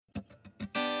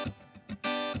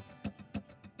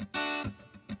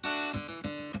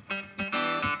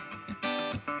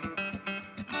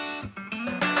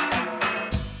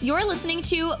You're listening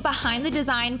to Behind the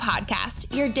Design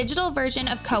podcast, your digital version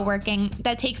of co-working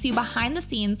that takes you behind the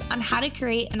scenes on how to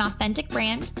create an authentic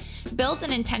brand, build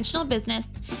an intentional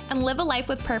business, and live a life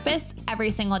with purpose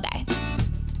every single day.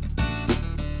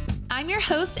 I'm your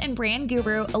host and brand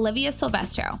guru, Olivia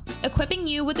Silvestro, equipping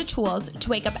you with the tools to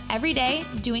wake up every day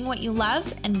doing what you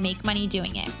love and make money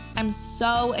doing it. I'm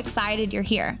so excited you're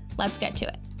here. Let's get to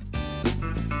it.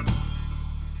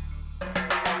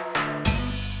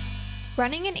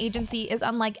 Running an agency is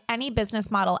unlike any business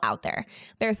model out there.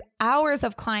 There's hours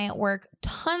of client work,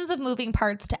 tons of moving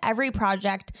parts to every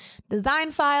project, design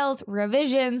files,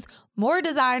 revisions, more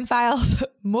design files,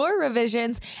 more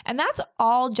revisions, and that's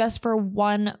all just for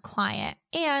one client.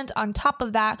 And on top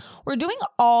of that, we're doing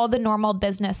all the normal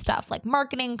business stuff like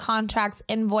marketing, contracts,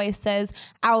 invoices,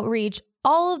 outreach,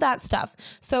 all of that stuff.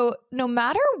 So no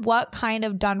matter what kind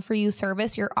of done-for-you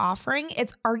service you're offering,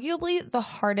 it's arguably the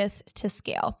hardest to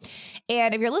scale.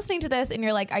 And if you're listening to this and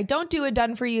you're like, I don't do a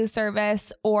done-for-you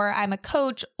service, or I'm a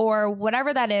coach, or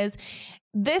whatever that is,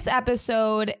 this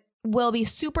episode will be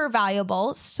super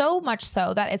valuable, so much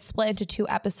so that it's split into 2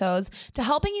 episodes to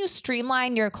helping you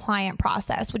streamline your client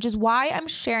process, which is why I'm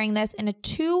sharing this in a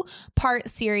 2-part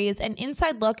series, an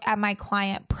inside look at my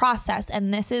client process.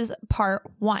 And this is part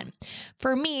 1.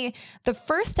 For me, the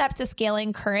first step to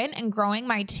scaling Current and growing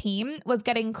my team was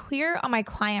getting clear on my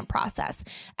client process.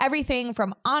 Everything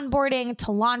from onboarding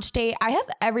to launch date, I have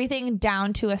everything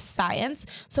down to a science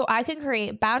so I can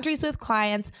create boundaries with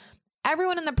clients.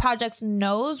 Everyone in the projects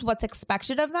knows what's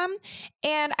expected of them,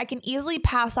 and I can easily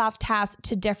pass off tasks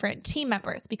to different team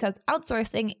members because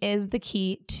outsourcing is the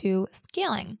key to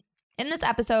scaling. In this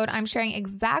episode, I'm sharing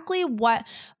exactly what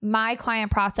my client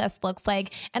process looks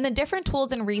like and the different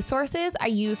tools and resources I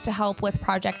use to help with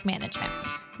project management.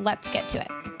 Let's get to it.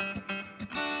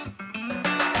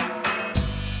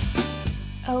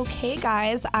 Okay,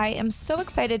 guys, I am so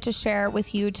excited to share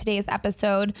with you today's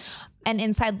episode, an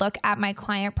inside look at my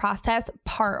client process,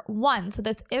 part 1. So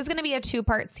this is going to be a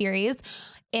 2-part series.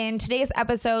 In today's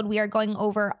episode, we are going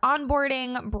over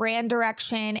onboarding, brand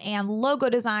direction, and logo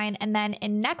design. And then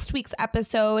in next week's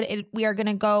episode, we are going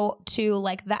to go to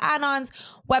like the add-ons,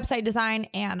 website design,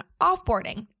 and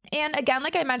offboarding. And again,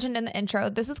 like I mentioned in the intro,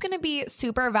 this is going to be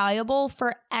super valuable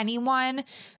for anyone,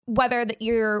 whether that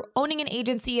you're owning an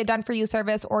agency, a done-for-you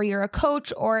service, or you're a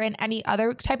coach, or in any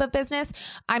other type of business.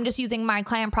 I'm just using my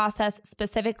client process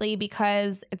specifically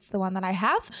because it's the one that I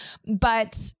have,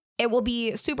 but it will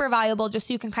be super valuable just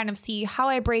so you can kind of see how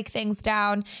I break things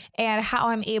down and how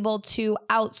I'm able to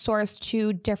outsource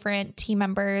to different team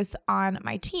members on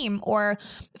my team or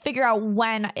figure out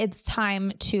when it's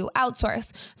time to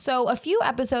outsource. So a few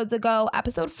episodes ago,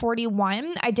 episode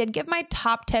 41, I did give my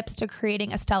top tips to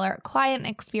creating a stellar client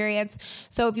experience.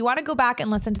 So if you want to go back and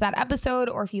listen to that episode,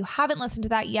 or if you haven't listened to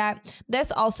that yet,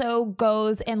 this also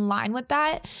goes in line with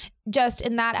that. Just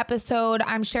in that episode,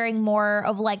 I'm sharing more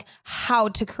of like how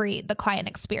to create the client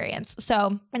experience.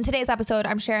 So in today's episode,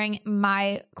 I'm sharing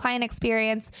my client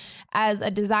experience as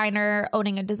a designer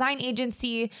owning a design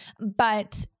agency.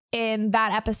 But in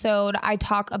that episode, I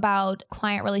talk about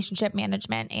client relationship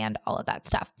management and all of that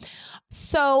stuff.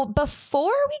 So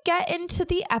before we get into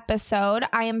the episode,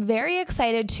 I am very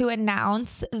excited to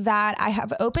announce that I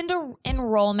have opened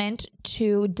enrollment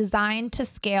to Design to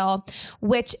Scale,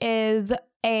 which is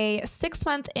a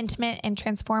 6-month intimate and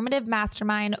transformative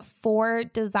mastermind for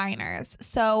designers.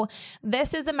 So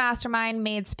this is a mastermind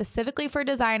made specifically for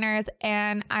designers,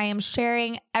 and I am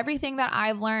sharing everything that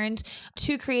I've learned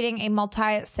to creating a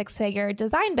multi-6-figure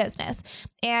design business.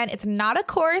 And it's not a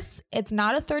course. It's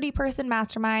not a 30-person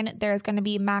mastermind. There's going to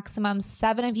be maximum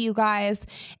 7 of you guys,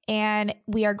 and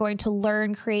we are going to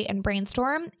learn, create, and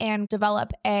brainstorm and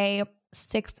develop a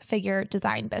 6-figure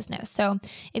design business. So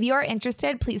if you are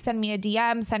interested, please send me a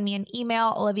DM, send me an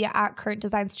email,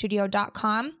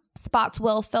 olivia@currentdesignstudio.com. Spots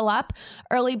will fill up.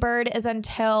 Early bird is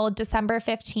until December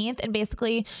 15th. And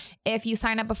basically, if you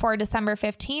sign up before December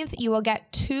 15th, you will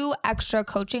get 2 extra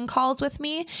coaching calls with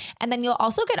me. And then you'll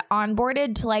also get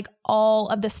onboarded to like all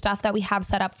of the stuff that we have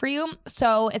set up for you.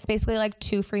 So it's basically like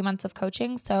 2 free months of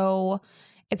coaching. So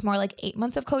it's more like 8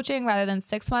 months of coaching rather than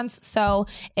 6 months. So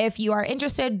if you are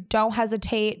interested, don't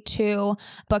hesitate to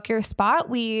book your spot.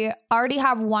 We already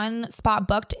have 1 spot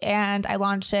booked, and I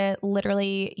launched it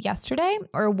literally yesterday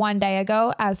or 1 day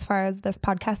ago as far as this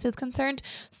podcast is concerned.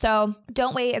 So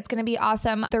don't wait. It's going to be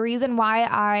awesome. The reason why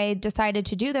I decided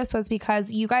to do this was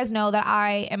because you guys know that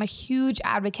I am a huge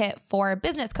advocate for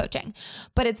business coaching,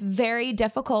 but it's very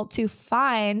difficult to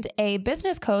find a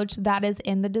business coach that is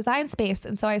in the design space.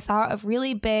 And so I saw a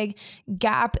really big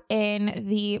gap in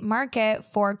the market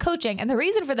for coaching. And the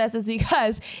reason for this is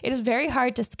because it is very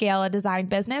hard to scale a design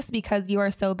business because you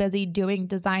are so busy doing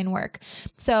design work.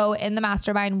 So in the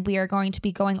mastermind, we are going to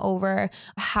be going over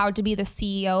how to be the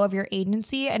CEO of your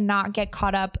agency and not get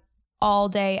caught up all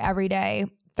day, every day,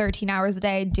 13 hours a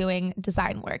day doing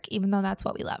design work, even though that's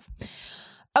what we love.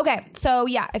 Okay, so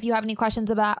yeah, if you have any questions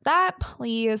about that,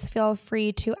 please feel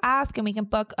free to ask and we can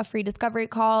book a free discovery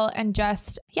call and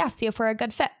just, see if we're a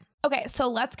good fit. Okay, so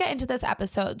let's get into this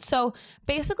episode. So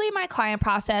basically my client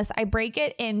process, I break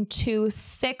it into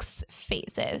 6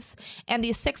 phases. And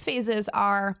these 6 phases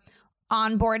are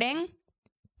onboarding,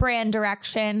 brand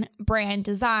direction, brand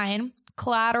design,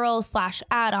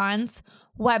 collateral/add-ons,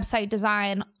 website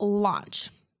design, launch.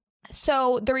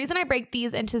 So the reason I break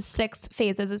these into 6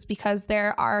 phases is because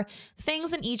there are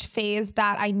things in each phase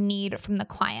that I need from the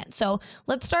client. So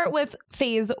let's start with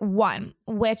phase 1,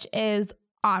 which is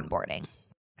onboarding.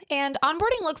 And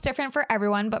onboarding looks different for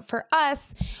everyone, but for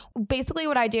us, basically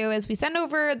what I do is we send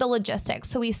over the logistics.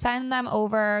 So we send them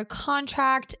over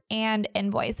contract and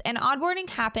invoice. And onboarding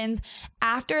happens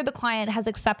after the client has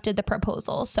accepted the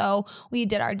proposal. So we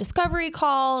did our discovery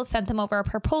call, sent them over a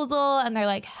proposal, and they're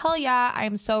like, hell yeah,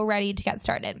 I'm so ready to get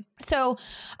started. So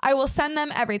I will send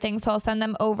them everything. So I'll send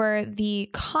them over the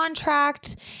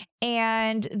contract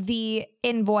and the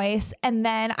invoice, and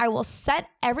then I will set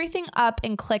everything up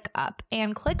in ClickUp.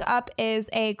 And ClickUp is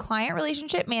a client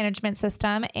relationship management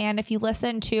system. And if you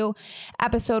listen to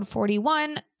episode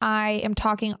 41, I am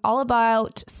talking all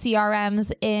about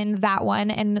CRMs in that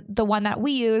one. And the one that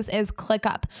we use is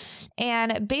ClickUp.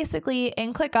 And basically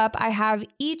in ClickUp, I have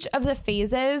each of the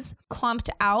phases clumped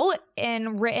out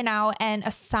and written out and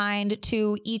assigned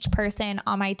to each person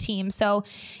on my team. So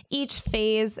each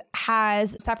phase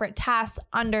has separate tasks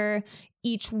under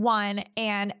each one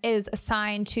and is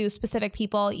assigned to specific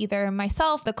people, either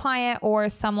myself, the client, or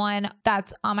someone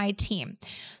that's on my team.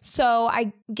 So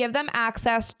I give them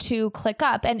access to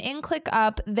ClickUp, and in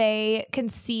ClickUp, they can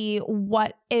see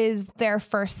what is their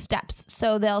first steps.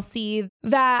 So they'll see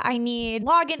that I need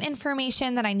login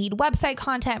information, that I need website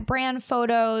content, brand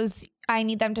photos, I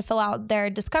need them to fill out their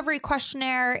discovery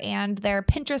questionnaire and their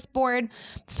Pinterest board.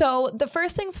 So the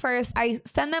first things first, I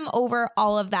send them over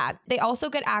all of that. They also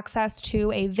get access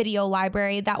to a video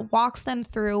library that walks them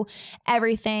through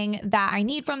everything that I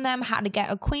need from them, how to get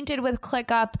acquainted with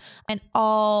ClickUp and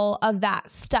all of that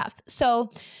stuff.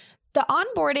 So the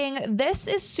onboarding, this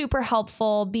is super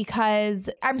helpful because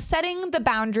I'm setting the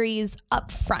boundaries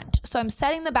up front. So I'm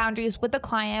setting the boundaries with the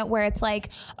client where it's like,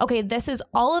 okay, this is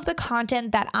all of the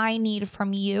content that I need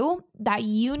from you, that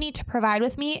you need to provide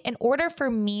with me in order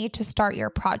for me to start your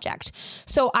project.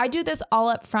 So I do this all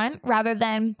up front rather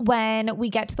than when we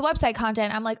get to the website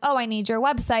content, I'm like, oh, I need your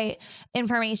website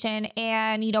information.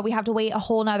 And, we have to wait a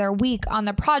whole nother week on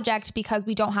the project because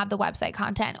we don't have the website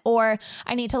content. Or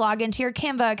I need to log into your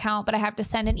Canva account, but I have to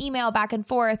send an email back and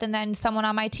forth, and then someone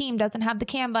on my team doesn't have the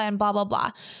Canva and blah, blah,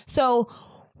 blah. So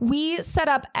we set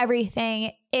up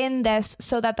everything in this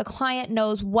so that the client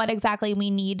knows what exactly we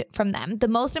need from them. The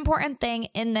most important thing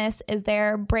in this is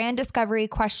their brand discovery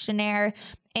questionnaire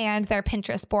and their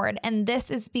Pinterest board. And this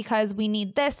is because we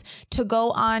need this to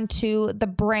go on to the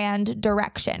brand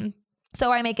direction.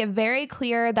 So I make it very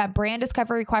clear that brand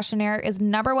discovery questionnaire is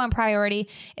number 1 priority.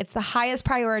 It's the highest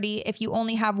priority. If you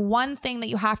only have one thing that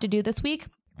you have to do this week,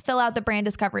 fill out the brand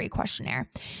discovery questionnaire.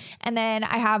 And then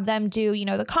I have them do,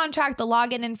 the contract, the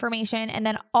login information, and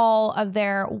then all of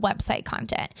their website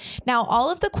content. Now,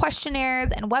 all of the questionnaires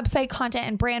and website content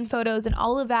and brand photos and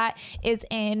all of that is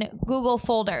in Google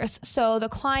folders. So the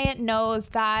client knows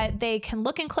that they can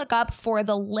look and click up for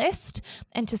the list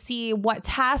and to see what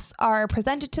tasks are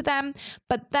presented to them.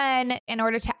 But then in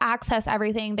order to access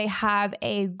everything, they have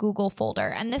a Google folder.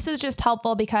 And this is just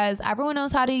helpful because everyone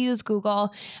knows how to use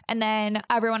Google. And then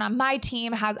everyone on my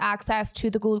team has access to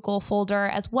the Google folder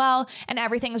as well, and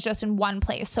everything is just in one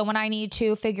place. So when I need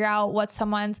to figure out what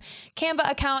someone's Canva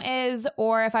account is,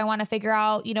 or if I want to figure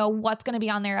out, what's going to be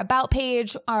on their about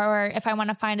page, or if I want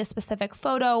to find a specific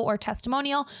photo or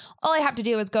testimonial, all I have to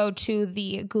do is go to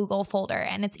the Google folder,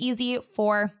 and it's easy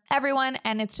for everyone,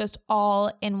 and it's just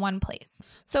all in one place.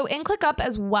 So in ClickUp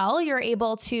as well, you're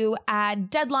able to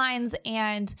add deadlines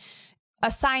and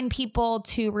assign people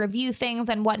to review things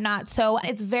and whatnot. So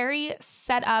it's very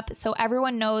set up so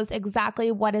everyone knows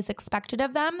exactly what is expected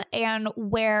of them and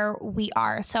where we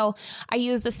are. So I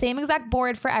use the same exact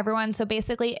board for everyone. So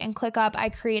basically in ClickUp, I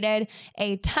created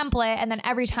a template, and then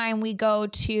every time we go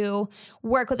to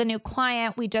work with a new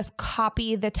client, we just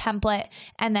copy the template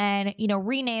and then,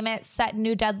 rename it, set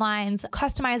new deadlines,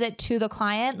 customize it to the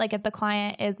client. Like if the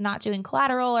client is not doing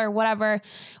collateral or whatever,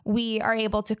 we are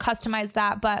able to customize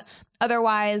that. But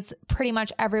otherwise, pretty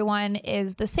much everyone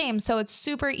is the same. So it's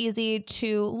super easy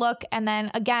to look. And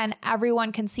then again,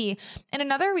 everyone can see. And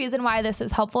another reason why this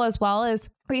is helpful as well is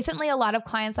recently, a lot of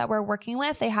clients that we're working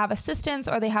with, they have assistants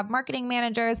or they have marketing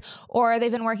managers, or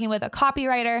they've been working with a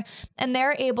copywriter, and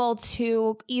they're able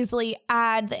to easily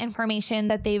add the information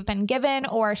that they've been given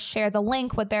or share the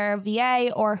link with their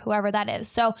VA or whoever that is.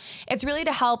 So it's really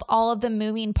to help all of the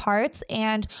moving parts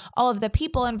and all of the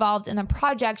people involved in the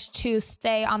project to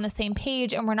stay on the same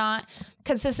page, and we're not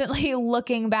consistently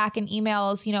looking back in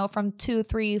emails, from 2,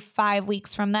 3, 5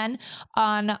 weeks from then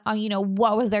on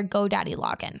what was their GoDaddy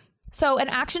login. So an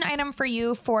action item for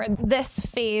you for this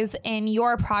phase in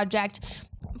your project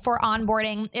for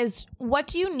onboarding is, what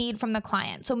do you need from the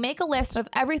client? So make a list of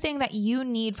everything that you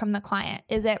need from the client.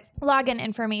 Is it login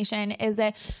information? Is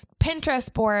it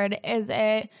Pinterest board? Is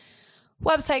it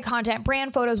website content,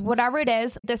 brand photos, whatever it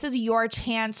is? This is your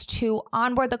chance to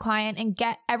onboard the client and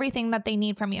get everything that they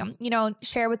need from you.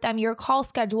 Share with them your call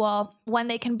schedule, when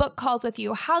they can book calls with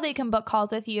you, how they can book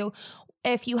calls with you,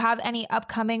 if you have any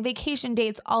upcoming vacation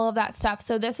dates, all of that stuff.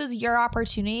 So this is your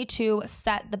opportunity to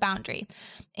set the boundary.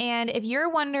 And if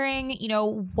you're wondering,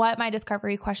 what my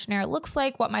discovery questionnaire looks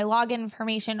like, what my login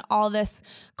information, all this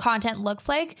content looks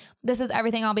like, this is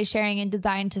everything I'll be sharing in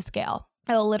Design to Scale.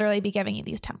 It'll literally be giving you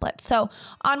these templates. So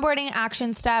onboarding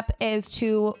action step is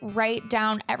to write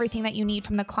down everything that you need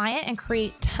from the client and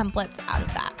create templates out of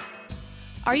that.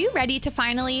 Are you ready to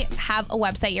finally have a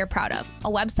website you're proud of? A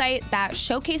website that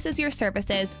showcases your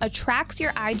services, attracts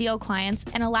your ideal clients,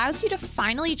 and allows you to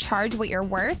finally charge what you're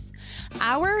worth?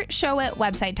 Our Showit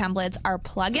website templates are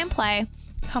plug and play,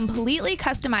 completely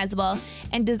customizable,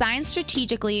 and designed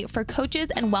strategically for coaches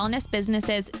and wellness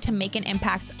businesses to make an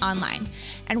impact online.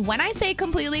 And when I say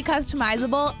completely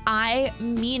customizable, I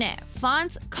mean it.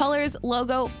 Fonts, colors,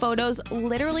 logo, photos,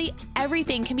 literally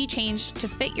everything can be changed to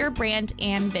fit your brand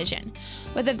and vision.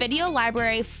 With a video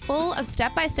library full of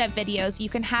step-by-step videos, you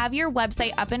can have your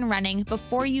website up and running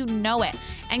before you know it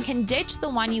and can ditch the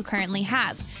one you currently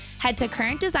have. Head to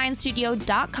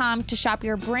currentdesignstudio.com to shop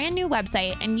your brand new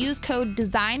website and use code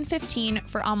DESIGN15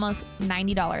 for almost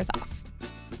 $90 off.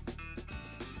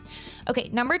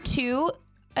 Okay, number 2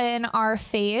 in our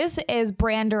phase is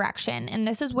brand direction. And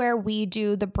this is where we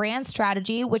do the brand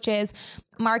strategy, which is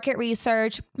market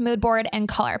research, mood board, and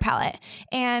color palette.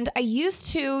 And I used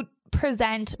to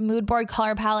present mood board,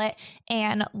 color palette,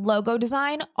 and logo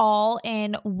design all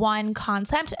in one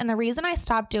concept. And the reason I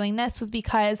stopped doing this was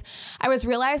because I was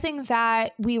realizing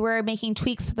that we were making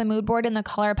tweaks to the mood board and the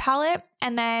color palette.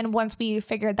 And then once we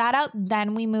figured that out,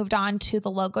 then we moved on to the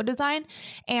logo design,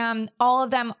 and all of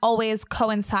them always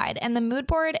coincide. And the mood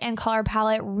board and color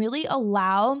palette really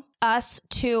allow us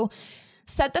to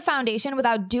set the foundation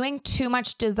without doing too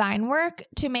much design work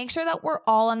to make sure that we're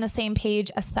all on the same page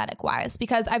aesthetic wise.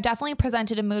 Because I've definitely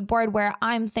presented a mood board where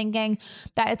I'm thinking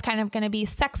that it's kind of going to be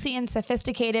sexy and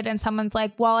sophisticated, and someone's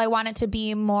like, well, I want it to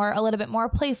be a little bit more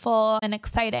playful and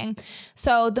exciting.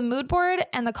 So the mood board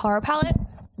and the color palette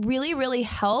really, really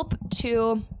help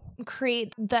to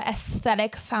create the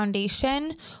aesthetic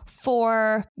foundation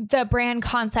for the brand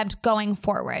concept going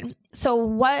forward. So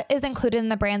what is included in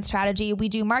the brand strategy? We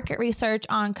do market research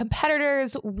on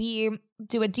competitors. We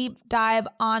do a deep dive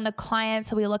on the client.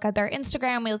 So we look at their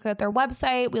Instagram, we look at their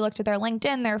website, we looked at their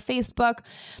LinkedIn, their Facebook,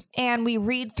 and we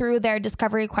read through their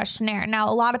discovery questionnaire. Now,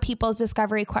 a lot of people's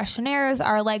discovery questionnaires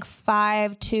are like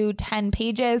 5 to 10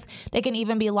 pages. They can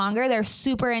even be longer. They're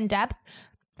super in depth.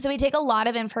 So we take a lot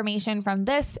of information from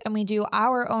this and we do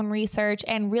our own research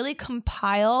and really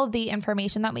compile the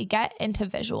information that we get into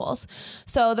visuals.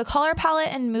 So the color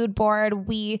palette and mood board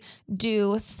we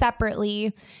do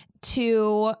separately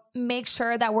to make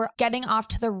sure that we're getting off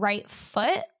to the right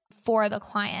foot for the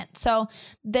client. So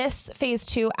this phase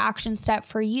 2 action step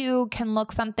for you can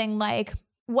look something like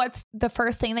what's the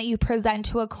first thing that you present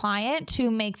to a client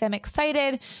to make them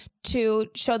excited, to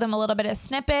show them a little bit of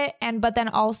snippet, but then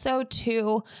also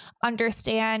to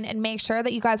understand and make sure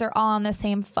that you guys are all on the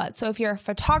same foot. So if you're a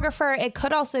photographer, it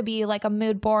could also be like a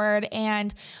mood board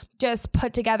and just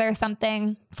put together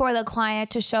something for the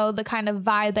client to show the kind of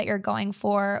vibe that you're going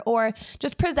for, or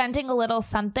just presenting a little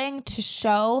something to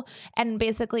show and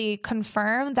basically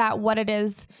confirm that what it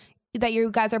is that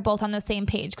you guys are both on the same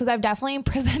page. Because I've definitely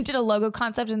presented a logo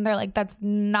concept and they're like, that's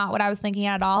not what I was thinking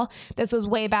at all. This was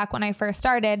way back when I first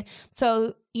started.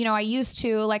 So, I used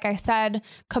to, like I said,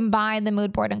 combine the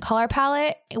mood board and color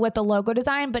palette with the logo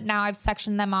design, but now I've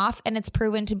sectioned them off and it's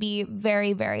proven to be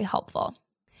very, very helpful.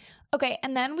 Okay,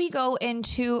 and then we go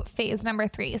into phase number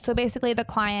 3. So basically the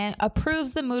client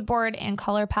approves the mood board and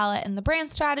color palette and the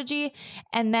brand strategy,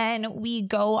 and then we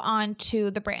go on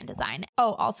to the brand design.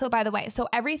 Oh, also, by the way, so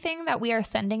everything that we are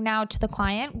sending now to the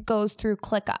client goes through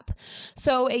ClickUp.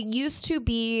 So it used to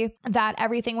be that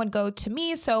everything would go to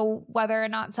me. So whether or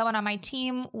not someone on my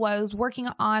team was working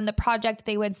on the project,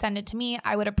 they would send it to me.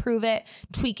 I would approve it,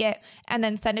 tweak it, and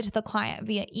then send it to the client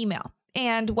via email.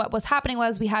 And what was happening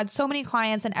was we had so many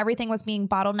clients and everything was being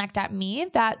bottlenecked at me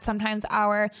that sometimes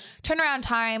our turnaround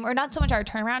time, or not so much our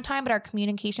turnaround time, but our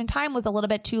communication time was a little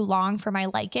bit too long for my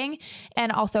liking.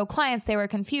 And also clients, they were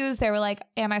confused. They were like,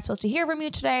 am I supposed to hear from you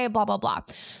today? Blah, blah, blah.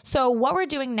 So what we're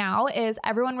doing now is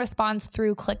everyone responds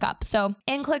through ClickUp. So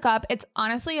in ClickUp, it's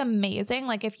honestly amazing.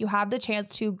 Like if you have the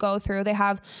chance to go through, they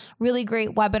have really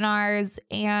great webinars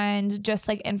and just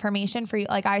like information for you.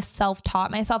 Like I self-taught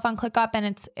myself on ClickUp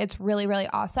and it's really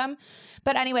awesome.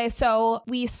 But anyway, so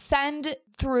we send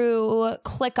through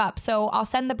ClickUp. So I'll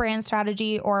send the brand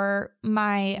strategy, or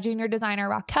my junior designer,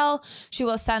 Raquel, she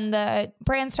will send the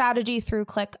brand strategy through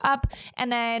ClickUp.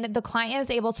 And then the client is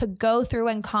able to go through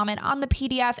and comment on the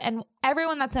PDF, and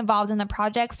everyone that's involved in the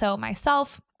project. So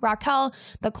myself, Raquel,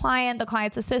 the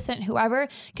client's assistant, whoever,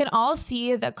 can all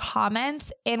see the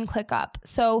comments in ClickUp.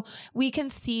 So we can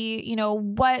see,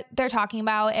 what they're talking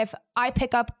about. If I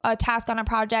pick up a task on a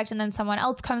project and then someone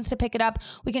else comes to pick it up,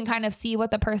 we can kind of see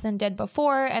what the person did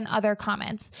before and other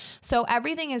comments. So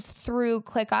everything is through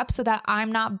ClickUp so that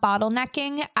I'm not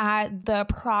bottlenecking at the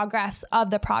progress of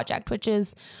the project, which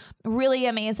is really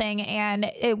amazing. And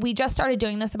we just started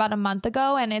doing this about a month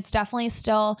ago, and it's definitely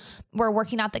still, we're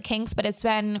working out the kinks, but it's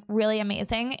been really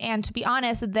amazing. And to be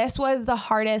honest, this was the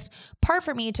hardest part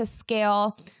for me to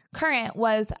scale Current,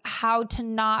 was how to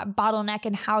not bottleneck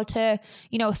and how to,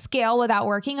 scale without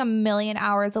working a million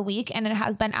hours a week. And it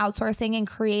has been outsourcing and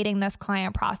creating this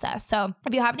client process. So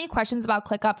if you have any questions about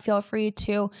ClickUp, feel free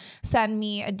to send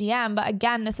me a DM. But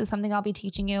again, this is something I'll be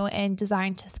teaching you in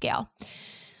Design to Scale.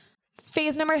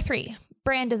 Phase number 3,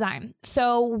 brand design.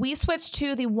 So we switched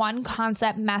to the one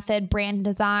concept method brand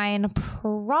design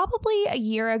probably a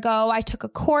year ago. I took a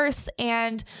course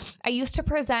and I used to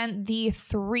present the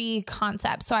 3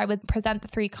 concepts. So I would present the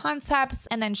 3 concepts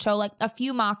and then show like a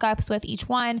few mock-ups with each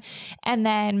one. And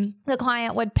then the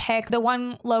client would pick the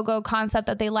one logo concept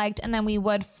that they liked, and then we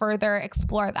would further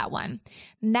explore that one.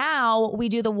 Now we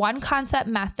do the one concept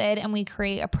method and we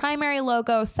create a primary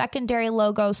logo, secondary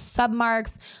logo,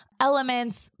 submarks,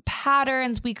 elements,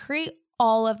 patterns. We create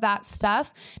all of that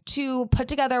stuff to put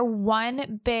together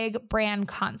one big brand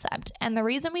concept. And the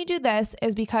reason we do this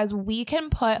is because we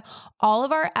can put all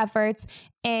of our efforts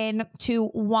into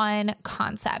one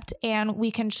concept, and we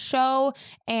can show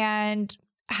and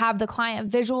have the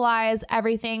client visualize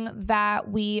everything that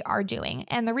we are doing.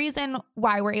 And the reason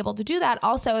why we're able to do that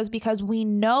also is because we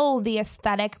know the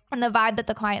aesthetic and the vibe that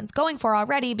the client's going for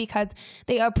already, because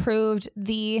they approved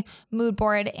the mood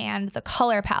board and the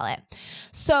color palette.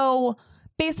 So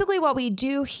basically what we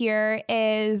do here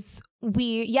is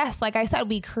like I said,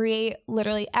 we create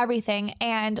literally everything.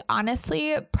 And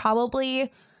honestly,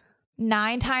 probably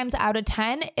 9 times out of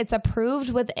 10, it's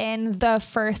approved within the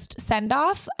first send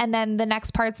off. And then the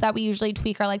next parts that we usually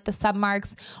tweak are like the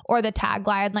submarks or the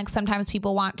tagline. Like sometimes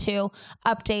people want to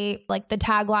update like the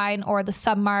tagline or the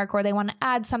submark, or they want to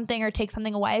add something or take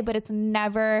something away, but it's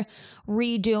never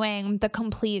redoing the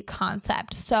complete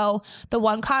concept. So the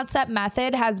one concept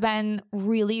method has been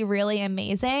really, really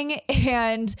amazing.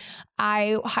 And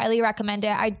I highly recommend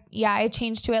it. I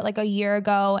changed to it like a year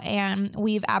ago and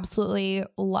we've absolutely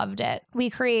loved it. We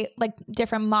create like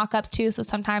different mock-ups too. So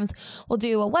sometimes we'll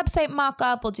do a website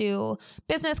mock-up, we'll do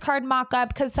business card mock-up,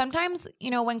 because sometimes,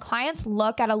 when clients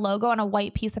look at a logo on a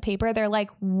white piece of paper, they're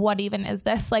like, what even is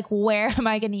this? Like, where am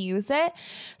I going to use it?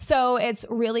 So it's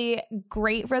really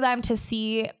great for them to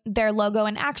see their logo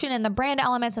in action and the brand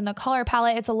elements and the color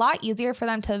palette. It's a lot easier for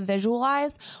them to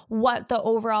visualize what the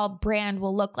overall brand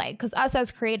will look like, because Because us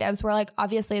as creatives, we're like,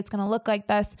 obviously it's going to look like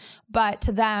this, but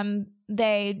to them,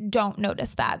 they don't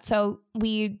notice that. So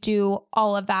we do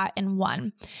all of that in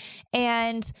one.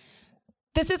 And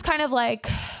this is kind of like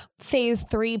phase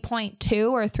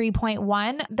 3.2 or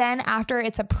 3.1. Then after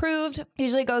it's approved,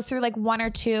 usually goes through like 1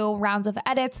 or 2 rounds of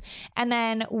edits. And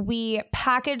then we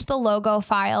package the logo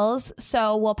files.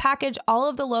 So we'll package all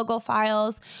of the logo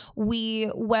files.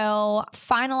 We will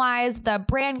finalize the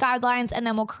brand guidelines, and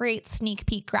then we'll create sneak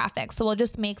peek graphics. So we'll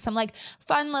just make some like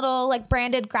fun little like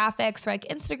branded graphics for like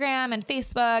Instagram and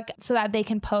Facebook so that they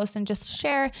can post and just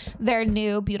share their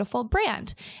new beautiful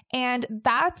brand. And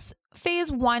that's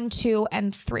phase 1, 2,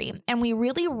 and 3. And we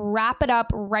really wrap it up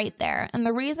right there. And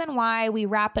the reason why we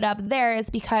wrap it up there is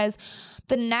because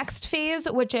the next phase,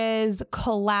 which is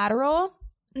collateral,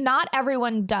 not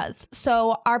everyone does.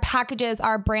 So our packages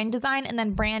are brand design and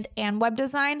then brand and web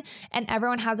design, and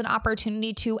everyone has an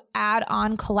opportunity to add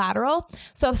on collateral.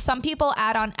 So some people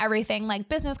add on everything like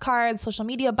business cards, social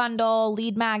media bundle,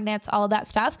 lead magnets, all of that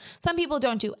stuff. Some people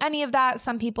don't do any of that.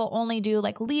 Some people only do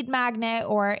like lead magnet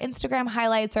or Instagram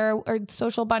highlights or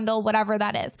social bundle, whatever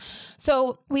that is.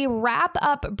 So we wrap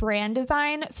up brand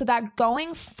design so that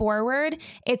going forward,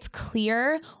 it's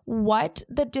clear what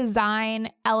the design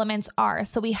elements are.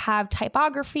 So we have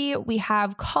typography, we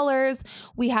have colors,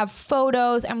 we have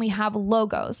photos, and we have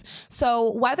logos.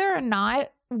 So whether or not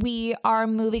we are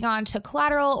moving on to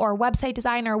collateral or website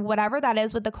design or whatever that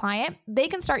is with the client, they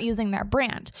can start using their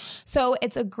brand. So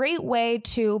it's a great way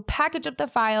to package up the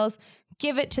files,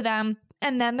 give it to them,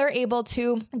 and then they're able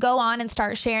to go on and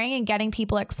start sharing and getting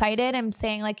people excited and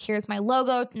saying like, here's my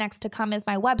logo, next to come is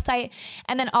my website.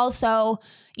 And then also,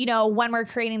 you know, when we're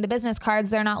creating the business cards,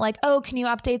 they're not like, oh, can you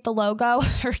update the logo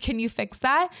or can you fix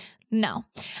that? No.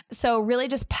 So really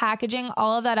just packaging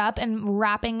all of that up and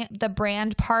wrapping the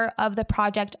brand part of the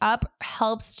project up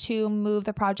helps to move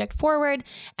the project forward,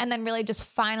 and then really just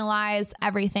finalize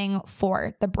everything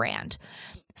for the brand.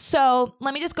 So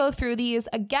let me just go through these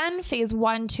again, phase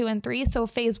 1, 2, and 3. So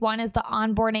phase 1 is the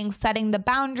onboarding, setting the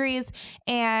boundaries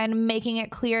and making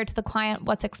it clear to the client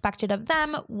what's expected of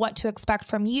them, what to expect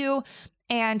from you,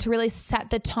 and to really set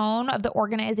the tone of the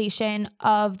organization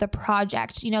of the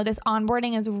project. You know, this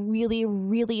onboarding is really,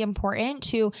 really important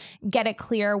to get it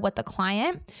clear with the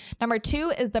client. Number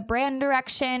 2 is the brand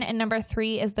direction, and number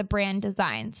 3 is the brand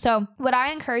design. So what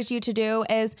I encourage you to do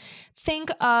is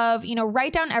think of, you know,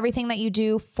 write down everything that you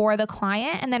do for the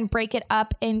client and then break it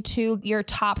up into your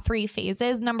top 3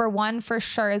 phases. Number 1 for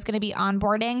sure is going to be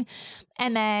onboarding.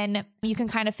 And then you can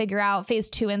kind of figure out phase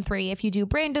 2 and 3. If you do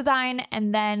brand design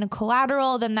and then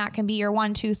collateral, then that can be your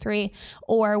 1, 2, 3,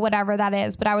 or whatever that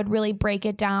is. But I would really break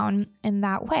it down in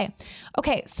that way.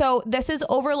 Okay, so this is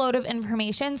overload of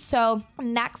information. So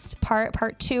next part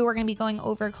 2, we're going to be going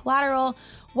over collateral,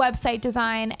 website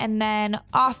design, and then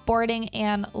offboarding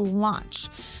and launch.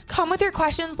 Come with your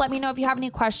questions. Let me know if you have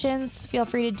any questions. Feel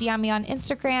free to DM me on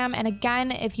Instagram. And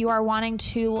again, if you are wanting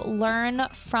to learn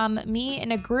from me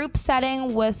in a group setting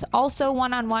with also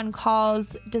one-on-one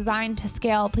calls designed to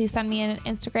scale, please send me an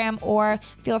Instagram or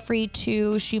feel free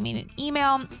to shoot me an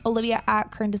email,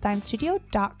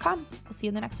 olivia@currentdesignstudio.com. I'll see you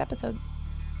in the next episode.